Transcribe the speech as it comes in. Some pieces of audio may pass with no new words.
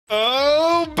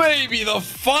baby, the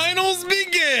finals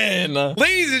begin.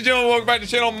 Ladies and gentlemen, welcome back to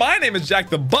the channel. My name is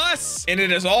JackTheBus, and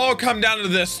it has all come down to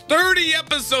this 30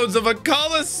 episodes of a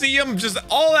Coliseum, just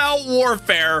all-out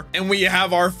warfare, and we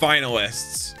have our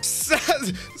finalists.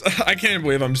 I can't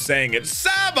believe I'm saying it.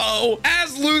 Sabo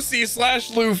as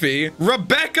Lucy/Luffy,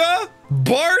 Rebecca,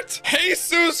 Bart,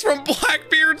 Jesus from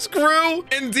Blackbeard's crew,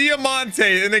 and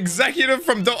Diamante, an executive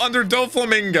from under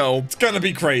Doflamingo. It's gonna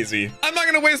be crazy. I'm not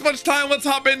gonna waste much time. Let's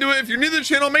hop into it. If you're new to the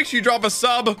channel, make sure you drop a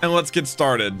sub, and let's get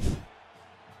started.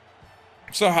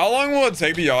 So how long will it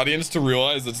take the audience to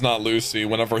realize it's not Lucy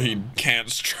whenever he can't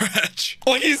stretch?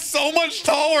 Like, he's so much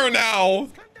taller now.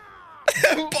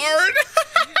 Bart.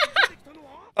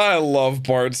 I love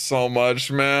Bart so much,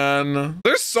 man.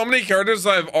 There's so many characters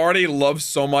that I've already loved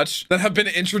so much that have been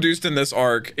introduced in this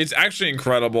arc. It's actually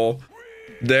incredible.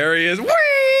 There he is. Whee!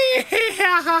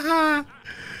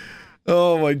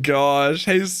 Oh my gosh.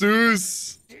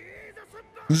 Jesus.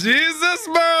 Jesus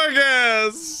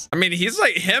Burgess. I mean, he's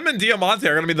like, him and Diamante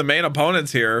are gonna be the main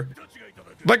opponents here.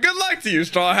 But good luck to you,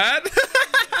 Straw Hat.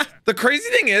 The crazy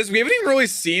thing is, we haven't even really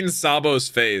seen Sabo's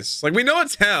face. Like, we know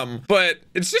it's him, but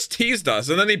it's just teased us,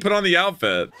 and then he put on the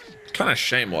outfit. Kind of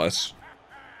shameless.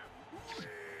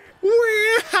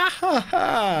 I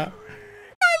love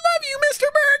you, Mr.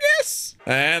 Burgess.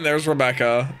 And there's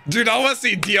Rebecca. Dude, I want to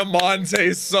see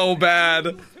Diamante so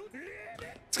bad.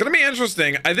 It's gonna be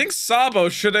interesting. I think Sabo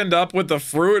should end up with the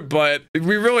fruit, but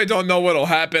we really don't know what'll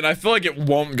happen. I feel like it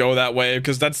won't go that way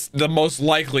because that's the most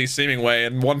likely seeming way,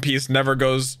 and One Piece never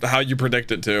goes how you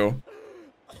predict it to.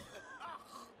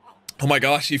 Oh my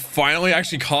gosh, he finally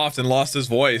actually coughed and lost his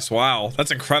voice. Wow,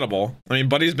 that's incredible. I mean,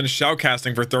 Buddy's been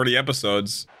shoutcasting for 30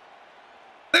 episodes.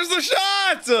 There's the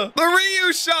shot! The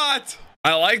Ryu shot!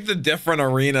 I like the different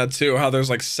arena too, how there's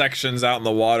like sections out in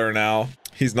the water now.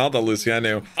 He's not the Lucy I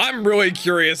knew. I'm really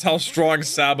curious how strong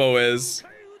Sabo is.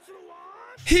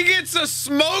 He gets a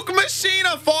smoke machine,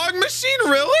 a fog machine,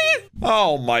 really?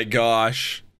 Oh my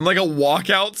gosh. Like a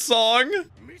walkout song?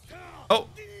 Oh,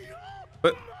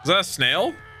 what, is that a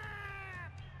snail?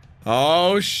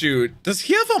 Oh shoot. Does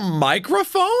he have a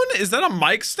microphone? Is that a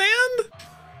mic stand?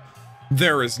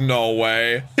 There is no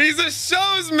way. He's a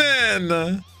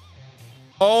showsman.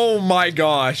 Oh my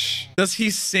gosh. Does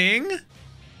he sing?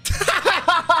 What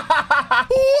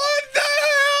the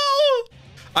hell?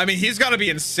 I mean, he's got to be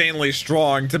insanely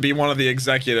strong to be one of the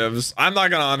executives. I'm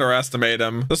not gonna underestimate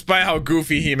him, despite how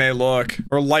goofy he may look,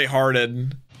 or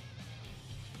lighthearted.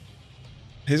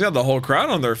 He's got the whole crowd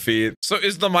on their feet. So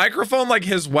is the microphone like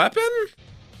his weapon?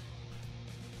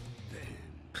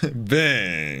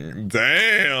 Bang.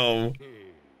 Damn.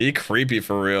 He creepy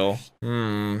for real.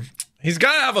 He's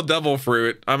got to have a devil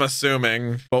fruit, I'm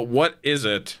assuming. But what is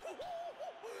it?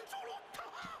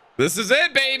 This is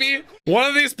it, baby. One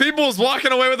of these people is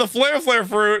walking away with a flare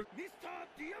fruit.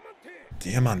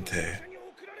 Diamante.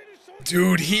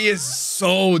 Dude, he is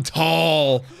so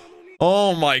tall.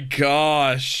 Oh my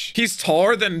gosh. He's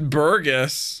taller than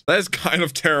Burgess. That is kind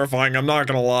of terrifying, I'm not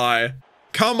gonna lie.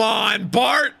 Come on,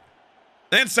 Bart.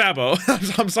 And Sabo.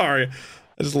 I'm sorry.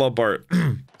 I just love Bart.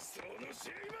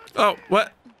 Oh,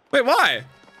 what? Wait, why?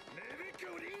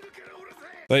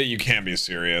 You can't be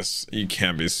serious. You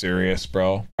can't be serious,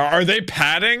 bro. Are they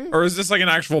padding? Or is this like an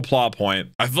actual plot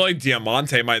point? I feel like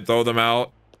Diamante might throw them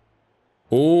out.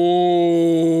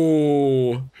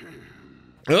 Oh.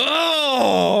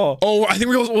 Oh. Oh, I think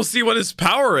we'll see what his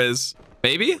power is.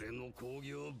 Maybe?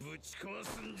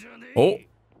 Oh.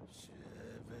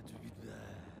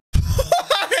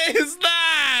 What is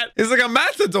that? It's like a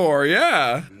matador,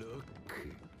 yeah.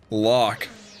 Lock.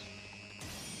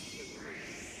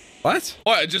 What?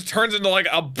 Oh, it just turns into like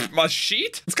a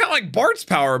sheet? It's kind of like Bart's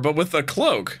power, but with a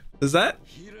cloak. Is that?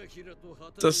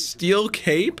 It's a steel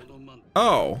cape?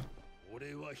 Oh.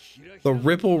 The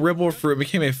ripple fruit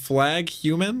became a flag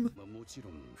human?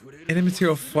 Any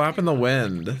material flap in the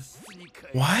wind.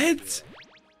 What?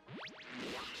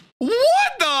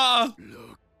 What the?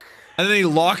 And then he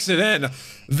locks it in.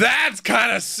 That's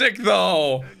kind of sick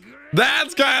though.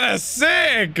 That's kind of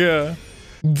sick. Damn.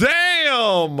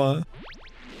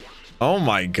 Oh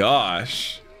my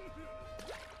gosh.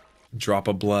 Drop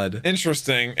of blood.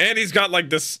 Interesting. And he's got like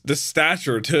this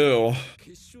stature too.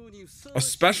 A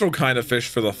special kind of fish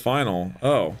for the final.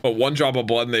 Oh, but one drop of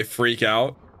blood and they freak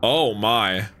out. Oh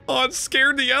my. Oh, it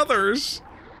scared the others.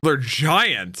 They're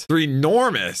giant. They're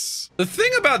enormous. The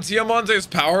thing about Diamante's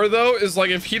power though is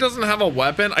like if he doesn't have a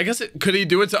weapon, I guess could he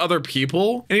do it to other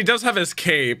people? And he does have his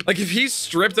cape. Like if he's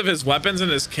stripped of his weapons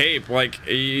and his cape, like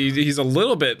he's a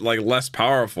little bit like less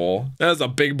powerful. That is a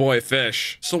big boy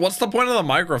fish. So what's the point of the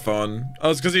microphone? Oh,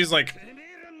 it's because he's like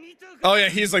Oh yeah,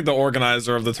 he's like the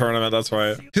organizer of the tournament. That's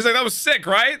right. He's like, that was sick,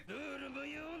 right?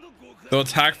 The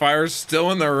attack fire's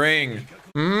still in the ring.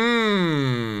 I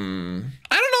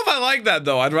don't know if I like that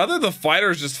though. I'd rather the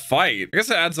fighters just fight. I guess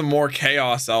it adds a more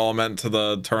chaos element to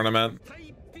the tournament.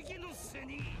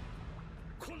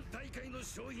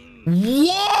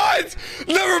 What?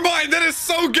 Never mind. That is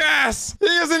so gas. He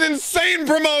is an insane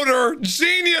promoter.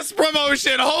 Genius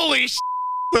promotion. Holy shit.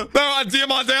 No,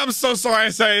 Diamante, I'm so sorry I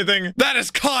say anything. That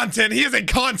is content. He is a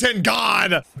content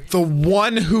god. The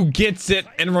one who gets it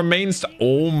and remains.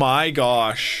 Oh my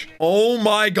gosh. Oh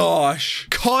my gosh.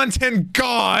 Content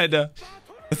god.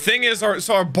 The thing is,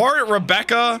 are Bart,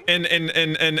 Rebecca,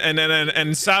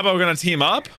 and Sabo gonna team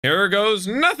up? Here goes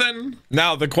nothing.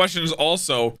 Now, the question is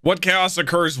also, what chaos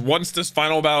occurs once this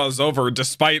final battle is over,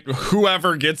 despite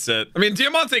whoever gets it? I mean,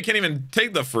 Diamante can't even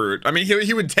take the fruit. I mean,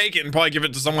 he would take it and probably give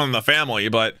it to someone in the family,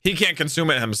 but he can't consume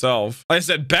it himself. Like I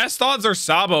said, best odds are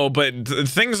Sabo, but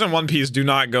things in One Piece do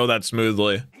not go that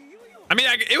smoothly. I mean,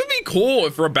 it would be cool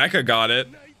if Rebecca got it.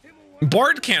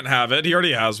 Bart can't have it. He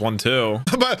already has one too.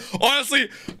 But honestly,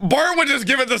 Bart would just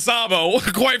give it to Sabo,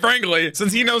 quite frankly,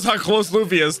 since he knows how close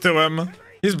Luffy is to him.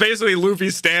 He's basically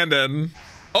Luffy's stand-in.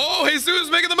 Oh, Jesus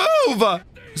making the move.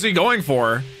 What's he going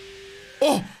for?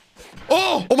 Oh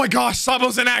my gosh,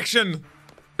 Sabo's in action.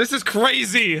 This is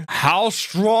crazy. How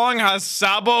strong has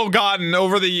Sabo gotten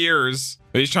over the years?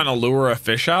 He's trying to lure a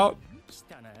fish out?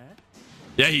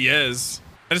 Yeah, he is.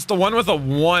 And it's the one with a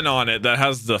 1 on it that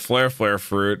has the flare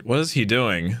fruit. What is he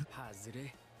doing?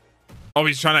 Oh,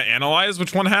 he's trying to analyze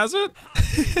which one has it?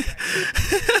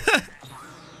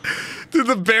 Dude,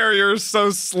 the barrier is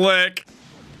so slick.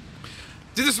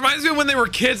 Dude, this reminds me of when they were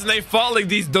kids and they fought like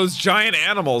those giant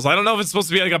animals. I don't know if it's supposed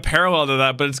to be like a parallel to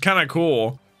that, but it's kind of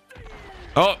cool.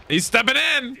 Oh, he's stepping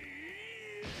in.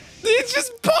 He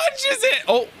just punches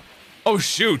it. Oh,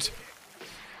 shoot.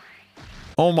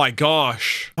 Oh my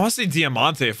gosh. I want to see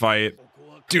Diamante fight.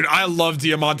 Dude, I love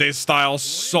Diamante's style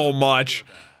so much.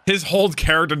 His whole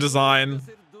character design.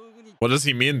 What does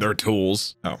he mean? They're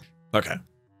tools. Oh, okay.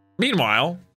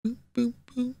 Meanwhile.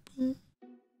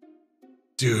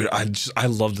 Dude, I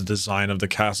love the design of the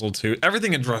castle too.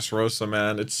 Everything in Dressrosa,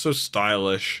 man. It's so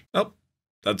stylish. Oh,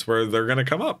 that's where they're going to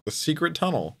come up. The secret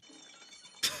tunnel.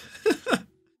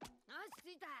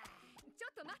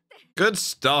 Good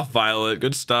stuff, Violet.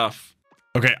 Good stuff.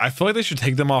 Okay, I feel like they should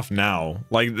take them off now.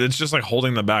 Like, it's just like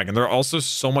holding them back. And they're also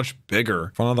so much bigger.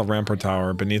 In front of the Rampart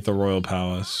Tower, beneath the Royal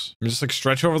Palace. And just like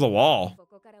stretch over the wall.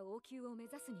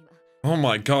 Oh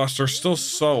my gosh, they're still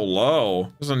so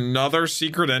low. There's another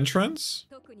secret entrance?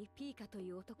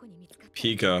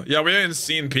 Pika. Yeah, we haven't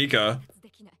seen Pika.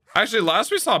 Actually,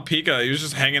 last we saw Pika, he was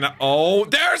just hanging out. Oh,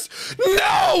 there's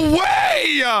no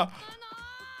way!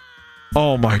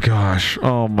 Oh my gosh.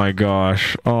 Oh my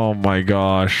gosh. Oh my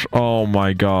gosh. Oh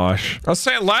my gosh. I was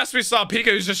saying last we saw Pika,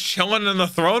 he was just chilling in the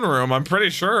throne room. I'm pretty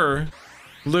sure.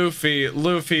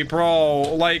 Luffy, bro.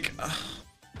 Like,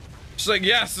 she's like,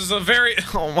 yes, this is a very,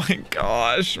 oh my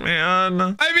gosh, man.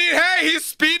 I mean, hey, he's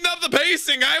speeding up the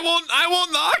pacing. I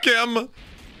won't knock him.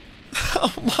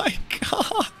 Oh my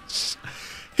gosh.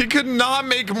 He could not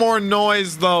make more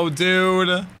noise though, dude.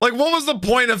 Like, what was the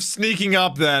point of sneaking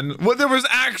up then? Well, there was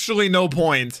actually no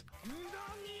point.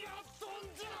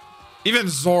 Even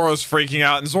Zoro's freaking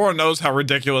out, and Zoro knows how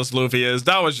ridiculous Luffy is.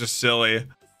 That was just silly.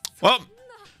 Well,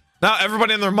 now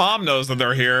everybody and their mom knows that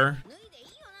they're here.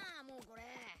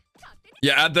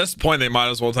 Yeah, at this point, they might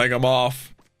as well take them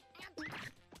off.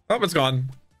 Oh, it's gone.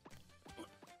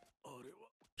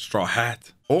 Straw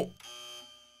hat. Oh.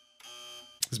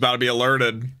 He's about to be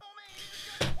alerted.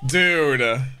 Dude,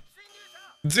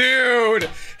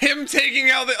 him taking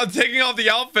off the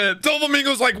outfit.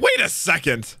 Doflamingo's like, wait a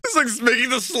second. He's like making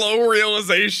the slow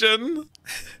realization.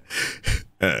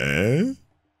 His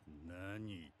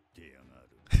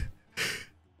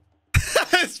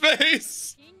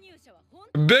face.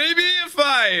 Baby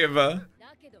 5.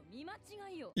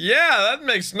 Yeah, that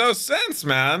makes no sense,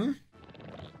 man.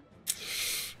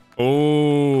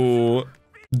 Oh.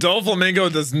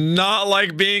 Doflamingo does not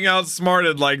like being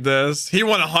outsmarted like this. He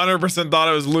 100% thought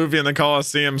it was Luffy in the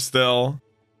Coliseum still.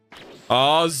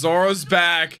 Oh, Zoro's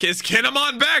back. Is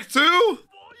Kinemon back too?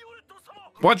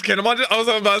 What's Kinemon? I was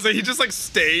about to say, he just like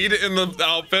stayed in the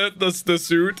outfit, the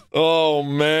suit. Oh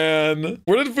man.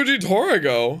 Where did Fujitora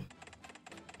go?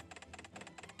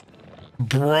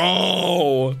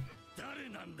 Bro.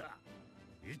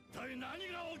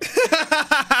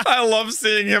 I love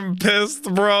seeing him pissed,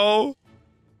 bro.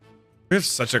 We have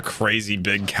such a crazy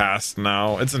big cast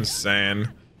now. It's insane.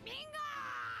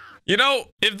 You know,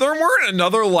 if there weren't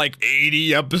another like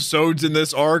 80 episodes in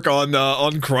this arc on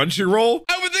Crunchyroll,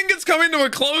 I would think it's it's coming to a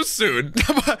close soon.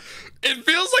 It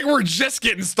feels like we're just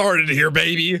getting started here,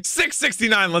 baby.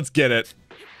 669, let's get it.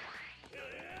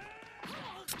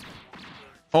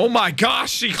 Oh my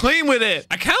gosh, she clean with it.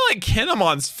 I kind of like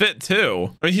Kinemon's fit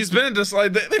too. I mean, he's been in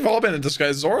disguise. They've all been in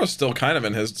disguise. Zoro's still kind of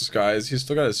in his disguise. He's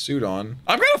still got his suit on.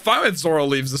 I'm kind of fine with Zoro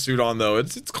leaves the suit on though.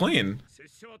 It's clean.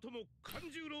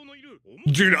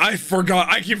 Dude, I forgot.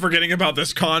 I keep forgetting about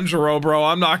this Kanjuro, bro.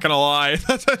 I'm not gonna lie.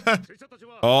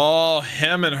 Oh,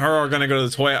 him and her are gonna go to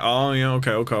the toy. Oh, yeah,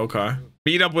 okay.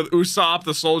 Meet up with Usopp,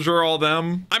 the soldier, all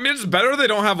them. I mean, it's better they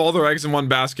don't have all their eggs in one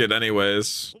basket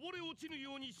anyways.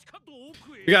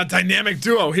 We got a dynamic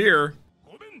duo here.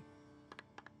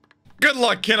 Good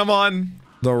luck, Kinemon.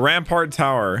 The Rampart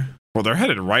Tower. Well, they're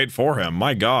headed right for him.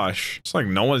 My gosh. It's like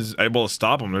no one's able to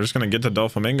stop them. They're just gonna get to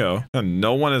Doflamingo. And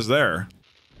no one is there.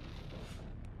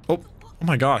 Oh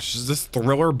my gosh, is this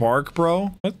Thriller Bark,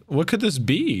 bro? What could this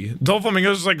be?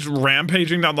 Doflamingo's just like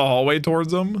rampaging down the hallway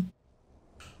towards them.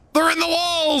 They're in the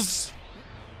walls!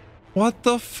 What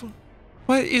the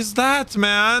what is that,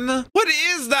 man? What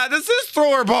is that? This is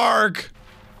Thriller Bark!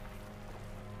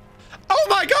 Oh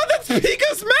my god, that's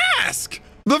Pika's mask!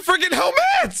 The freaking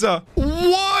helmet!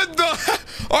 What the?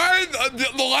 Alright,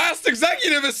 the last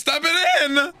executive is stepping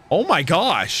in! Oh my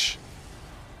gosh.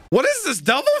 What is this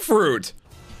devil fruit?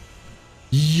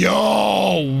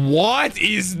 Yo, what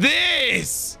is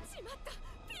this?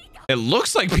 It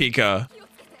looks like Pika.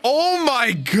 Oh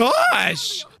my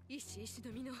gosh.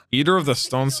 Eater of the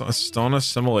stone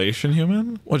assimilation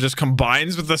human? What, just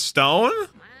combines with the stone?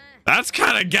 That's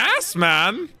kind of gas,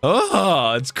 man.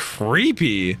 Oh, it's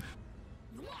creepy.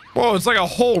 Whoa, it's like a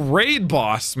whole raid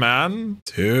boss, man.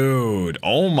 Dude,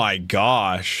 oh my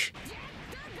gosh.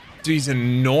 Dude, he's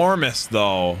enormous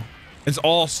though. It's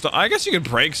all stone. I guess you could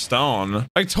break stone.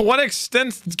 Like, to what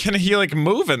extent can he like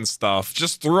move and stuff?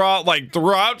 Just throughout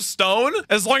stone?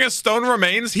 As long as stone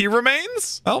remains, he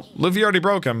remains? Oh, Luffy already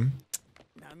broke him.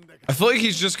 I feel like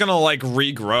he's just gonna like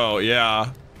regrow.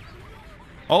 Yeah.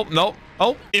 Oh, no.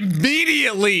 Oh,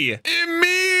 immediately.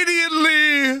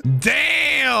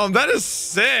 Damn, that is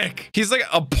sick. He's like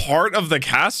a part of the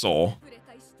castle.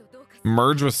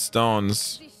 Merge with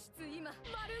stones.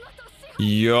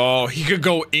 Yo, he could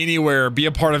go anywhere, be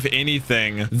a part of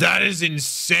anything. That is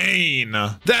insane.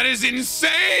 That is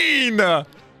insane. Nah,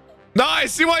 I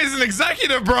see why he's an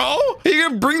executive, bro. He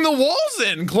can bring the walls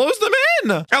in, close them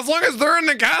in. As long as they're in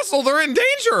the castle, they're in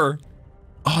danger.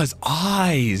 Oh, his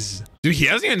eyes. Dude, he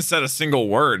hasn't even said a single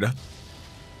word.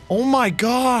 Oh my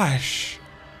gosh.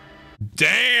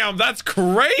 Damn, that's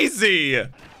crazy.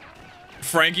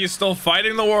 Frankie's still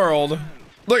fighting the world.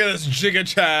 Look at this Giga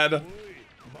Chad.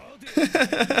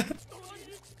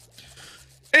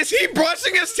 Is he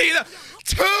brushing his teeth?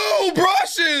 2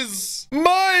 brushes!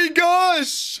 My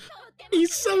gosh!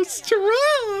 He's so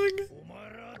strong!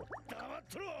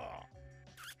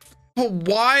 But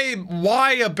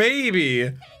why a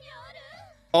baby?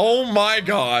 Oh my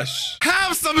gosh.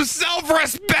 Have some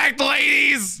self-respect,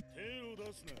 ladies!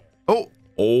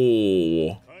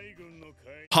 Oh.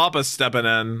 Papa's stepping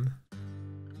in.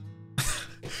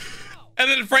 And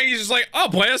then Frankie's just like, I'll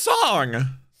play a song.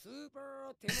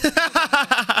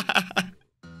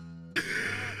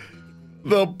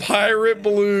 The pirate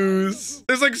blues.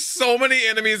 There's like so many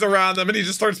enemies around them and he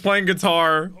just starts playing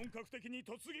guitar.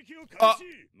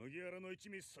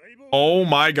 Oh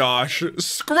my gosh.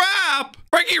 Scrap!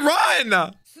 Frankie,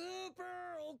 run!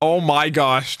 Oh my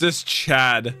gosh, this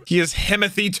Chad. He is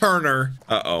Timothy Turner.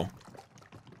 Uh-oh.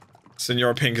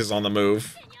 Senor Pink is on the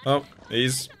move. Oh.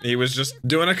 He was just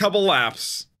doing a couple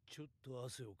laps.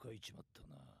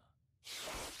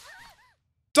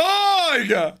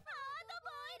 Dog!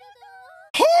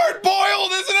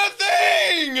 Hard-boiled isn't a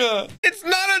thing! It's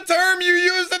not a term you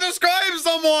use to describe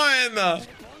someone!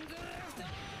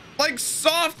 Like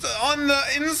soft on the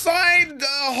inside,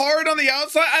 hard on the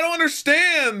outside? I don't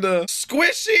understand.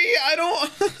 Squishy? I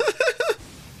don't...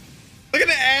 Look at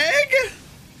the egg!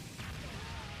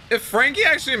 If Frankie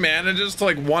actually manages to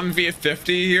like 1v50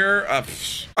 here,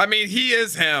 I mean, he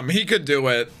is him. He could do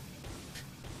it.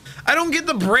 I don't get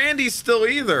the brandy still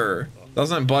either.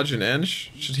 Doesn't budge an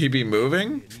inch. Should he be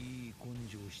moving?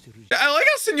 I like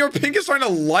how Senor Pink is trying to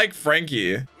like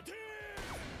Frankie.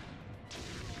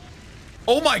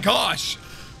 Oh my gosh.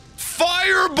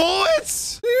 Fire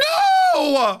bullets?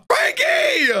 No!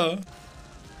 Frankie!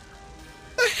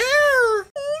 The hair!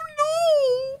 Oh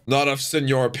no! Not if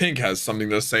Senor Pink has something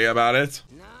to say about it.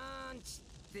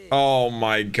 Oh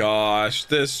my gosh,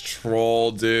 this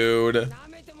troll, dude.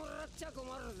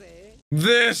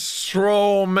 This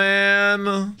troll,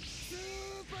 man.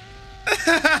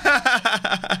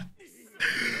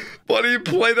 What do you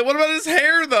play that? What about his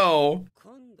hair though?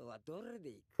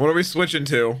 What are we switching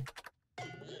to?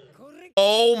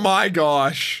 Oh my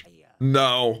gosh.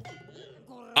 No.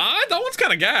 Ah, that one's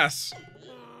kind of gas.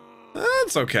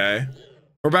 That's okay.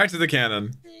 We're back to the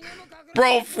cannon.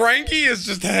 Bro, Frankie is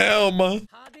just him.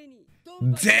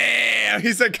 Damn,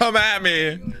 he said come at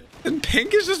me. And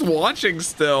Pink is just watching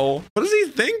still. What is he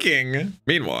thinking?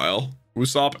 Meanwhile,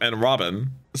 Usopp and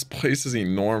Robin. This place is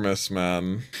enormous,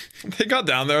 man. They got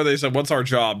down there, they said, what's our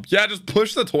job? Yeah, just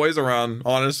push the toys around,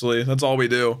 honestly. That's all we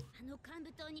do.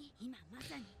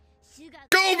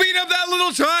 Go beat up that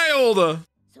little child!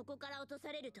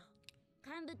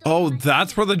 Oh,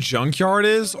 that's where the junkyard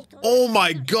is? Oh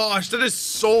my gosh, that is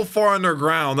so far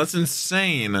underground. That's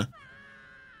insane.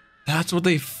 That's what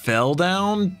they fell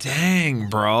down? Dang,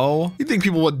 bro. You think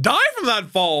people would die from that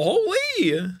fall?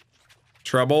 Holy.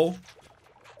 Trouble.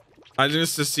 I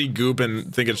just to see Goop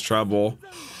and think it's trouble.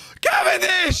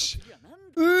 Cavendish!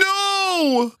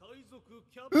 No!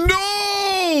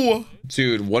 No!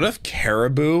 Dude, what if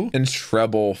Caribou and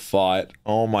Treble fought?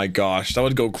 Oh my gosh, that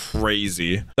would go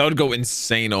crazy. That would go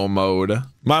insano mode.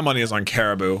 My money is on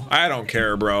Caribou. I don't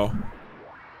care, bro.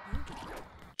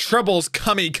 Treble's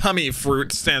cummy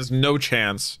fruit stands no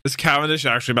chance. Is Cavendish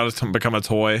actually about to become a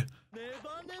toy?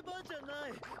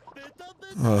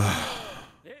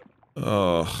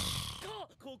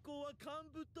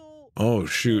 Oh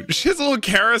shoot, she has a little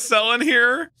carousel in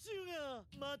here.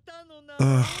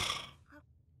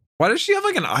 Why does she have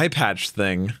like an eye patch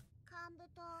thing?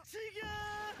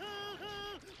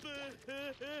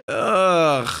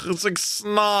 Ugh, it's like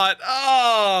snot.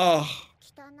 Ugh.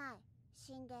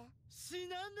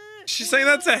 She's saying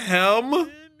that to him?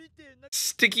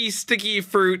 Sticky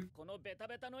fruit.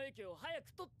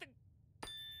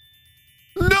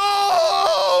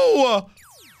 No!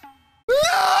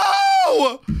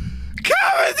 No!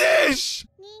 Cavendish!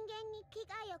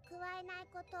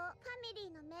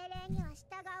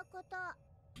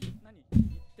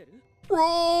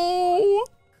 Bro!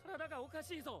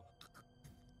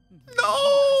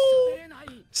 No!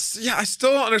 Yeah, I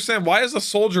still don't understand. Why is a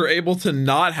soldier able to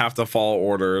not have to follow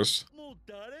orders?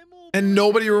 And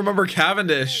nobody remember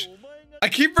Cavendish. I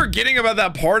keep forgetting about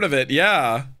that part of it.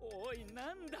 Yeah.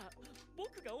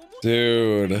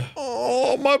 Dude.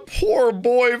 Oh, my poor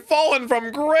boy falling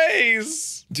from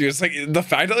grace. Dude, it's like the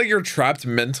fact that like you're trapped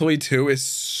mentally too is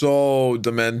so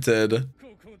demented. And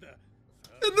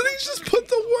then he's just put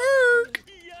to work.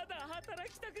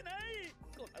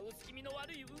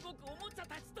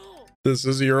 This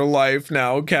is your life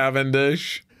now,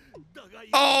 Cavendish.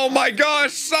 Oh my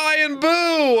gosh, Sai and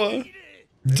Boo!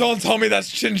 Don't tell me that's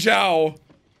Chin Chow.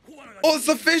 Oh, it's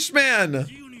the fish man.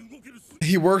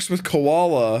 He works with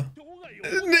Koala.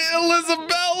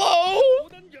 Elizabello!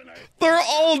 They're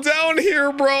all down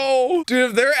here, bro.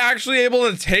 Dude, if they're actually able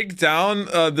to take down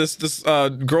this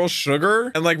girl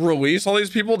Sugar and like release all these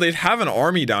people, they'd have an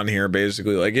army down here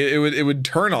basically. Like it would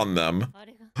turn on them.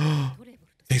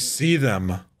 They see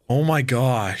them. Oh my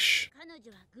gosh.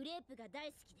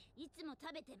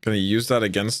 Gonna use that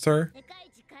against her?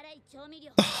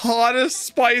 The hottest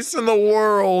spice in the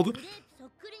world.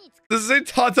 Does it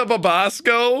say Tata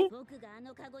Babasco?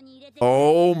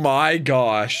 Oh my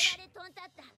gosh.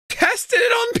 Tested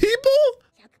it on people?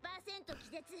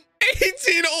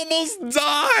 18 almost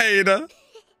died.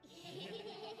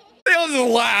 They all just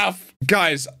laugh.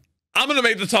 Guys, I'm gonna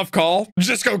make the tough call.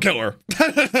 Just go kill her.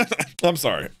 I'm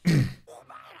sorry.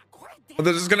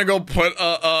 They're just gonna go put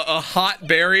a hot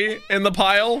berry in the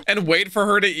pile and wait for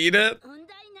her to eat it.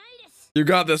 You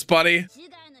got this, buddy.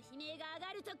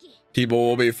 People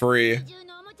will be free.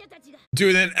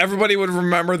 Dude, then everybody would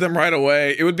remember them right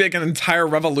away. It would be like an entire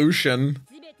revolution.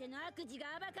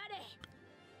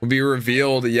 Would be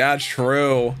revealed. Yeah,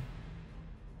 true.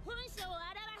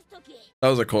 That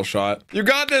was a cool shot. You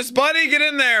got this, buddy. Get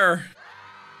in there.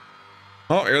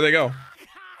 Oh, here they go.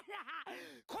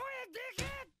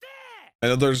 I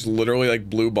know there's literally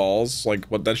like blue balls, like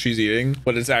what that she's eating,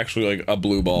 but it's actually like a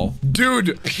blue ball.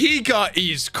 Dude, Pika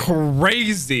is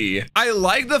crazy. I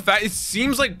like the fact it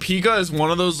seems like Pika is one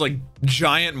of those like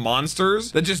giant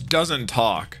monsters that just doesn't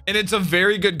talk. And it's a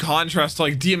very good contrast to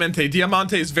like Diamante.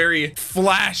 Diamante is very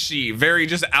flashy, very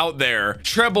just out there.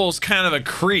 Treble's kind of a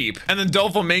creep. And then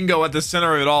Doflamingo at the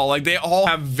center of it all. Like they all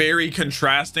have very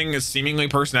contrasting seemingly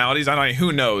personalities. I don't know,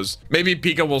 who knows? Maybe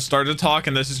Pika will start to talk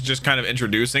and this is just kind of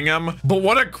introducing him. But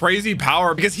what a crazy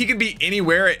power because he could be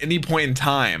anywhere at any point in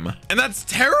time. And that's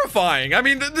terrifying. I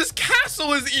mean, this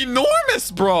castle is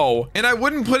enormous, bro. And I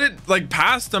wouldn't put it like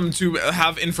past them to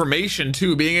have information information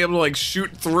too, being able to like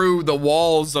shoot through the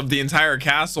walls of the entire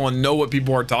castle and know what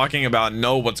people are talking about and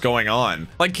know what's going on.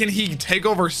 Like, can he take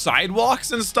over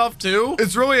sidewalks and stuff too?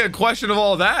 It's really a question of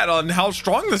all that on how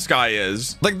strong this guy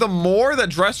is. Like, the more that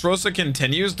Dressrosa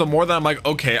continues, the more that I'm like,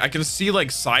 okay, I can see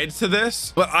like sides to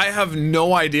this, but I have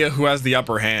no idea who has the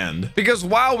upper hand. Because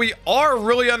while we are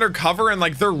really undercover and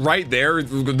like they're right there,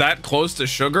 that close to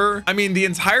Sugar, I mean, the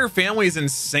entire family is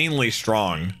insanely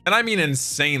strong. And I mean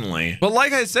insanely. But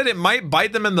like I said, it might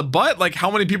bite them in the butt, like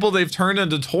how many people they've turned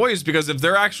into toys, because if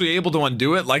they're actually able to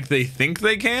undo it like they think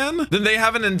they can, then they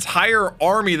have an entire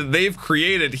army that they've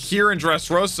created here in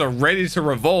Dressrosa ready to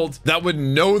revolt that would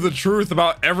know the truth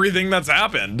about everything that's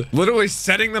happened. Literally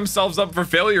setting themselves up for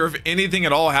failure if anything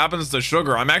at all happens to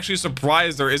Sugar. I'm actually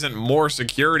surprised there isn't more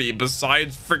security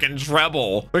besides freaking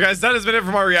Treble. But guys, that has been it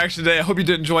for my reaction today. I hope you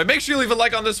did enjoy. Make sure you leave a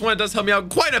like on this one. It does help me out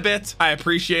quite a bit. I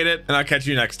appreciate it. And I'll catch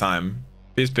you next time.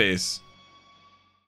 Peace.